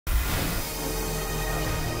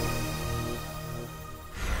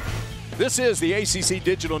This is the ACC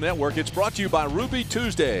Digital Network. It's brought to you by Ruby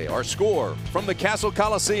Tuesday. Our score from the Castle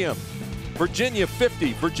Coliseum. Virginia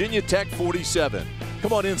 50, Virginia Tech 47.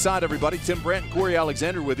 Come on inside, everybody. Tim Brandt and Corey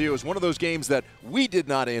Alexander with you. It was one of those games that we did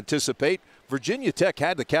not anticipate. Virginia Tech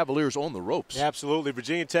had the Cavaliers on the ropes. Absolutely.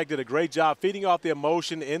 Virginia Tech did a great job feeding off the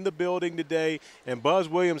emotion in the building today, and Buzz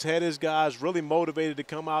Williams had his guys really motivated to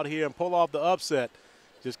come out here and pull off the upset.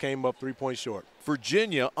 Just came up 3 points short.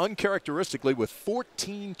 Virginia, uncharacteristically, with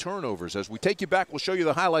 14 turnovers. As we take you back, we'll show you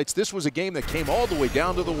the highlights. This was a game that came all the way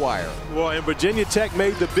down to the wire. Well, and Virginia Tech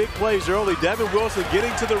made the big plays early. Devin Wilson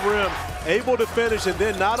getting to the rim, able to finish, and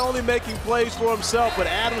then not only making plays for himself, but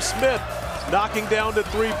Adam Smith knocking down the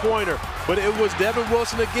three-pointer. But it was Devin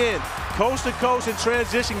Wilson again, coast to coast in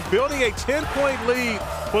transition, building a 10-point lead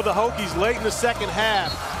for the Hokies late in the second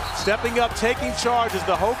half. Stepping up, taking charge as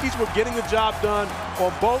the Hokies were getting the job done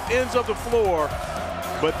on both ends of the floor,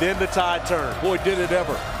 but then the tide turned. Boy, did it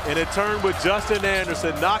ever. And it turned with Justin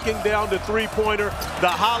Anderson knocking down the three-pointer, the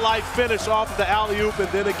highlight finish off of the alley-oop, and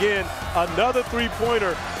then again, another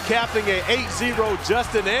three-pointer capping a 8-0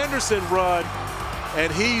 Justin Anderson run.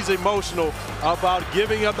 And he's emotional about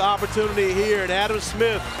giving up the opportunity here. And Adam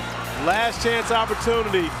Smith, last chance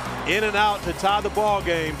opportunity, in and out to tie the ball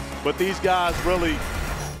game. But these guys really,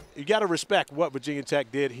 you got to respect what Virginia Tech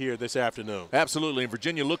did here this afternoon. Absolutely, and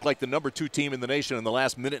Virginia looked like the #2 team in the nation in the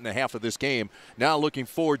last minute and a half of this game. Now looking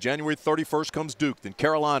forward, January 31st comes Duke, then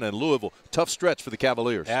Carolina and Louisville. Tough stretch for the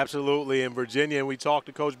Cavaliers. Absolutely, and Virginia, and we talked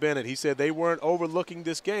to Coach Bennett, he said they weren't overlooking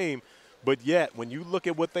this game, but yet when you look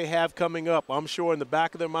at what they have coming up, I'm sure in the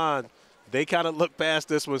back of their mind, they kind of look past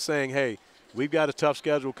this one saying, hey, we've got a tough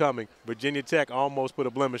schedule coming. Virginia Tech almost put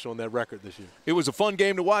a blemish on that record this year. It was a fun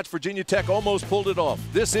game to watch. Virginia Tech almost pulled it off.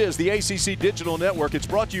 This is the ACC Digital Network. It's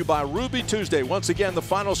brought to you by Ruby Tuesday. Once again, the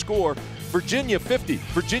final score, Virginia 50,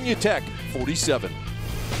 Virginia Tech 47.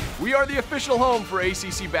 We are the official home for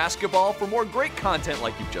ACC basketball. For more great content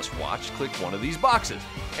like you've just watched, click one of these boxes.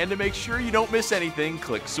 And to make sure you don't miss anything,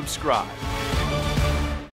 click subscribe.